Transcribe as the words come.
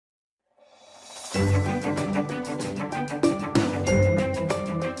Khune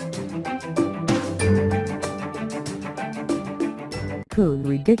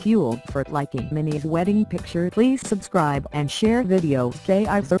Ridiculed for liking Minnie's wedding picture. Please subscribe and share video.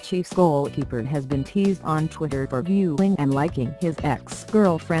 The Chiefs goalkeeper has been teased on Twitter for viewing and liking his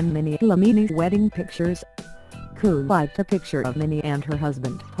ex-girlfriend Minnie's wedding pictures. Khune liked a picture of Minnie and her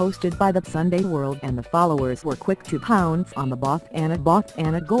husband posted by the Sunday World, and the followers were quick to pounce on the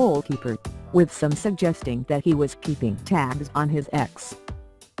Bafana goalkeeper, with some suggesting that he was keeping tabs on his ex.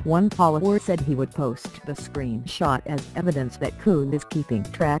 One follower said he would post the screenshot as evidence that Khune is keeping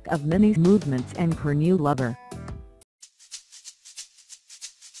track of Minnie's movements and her new lover.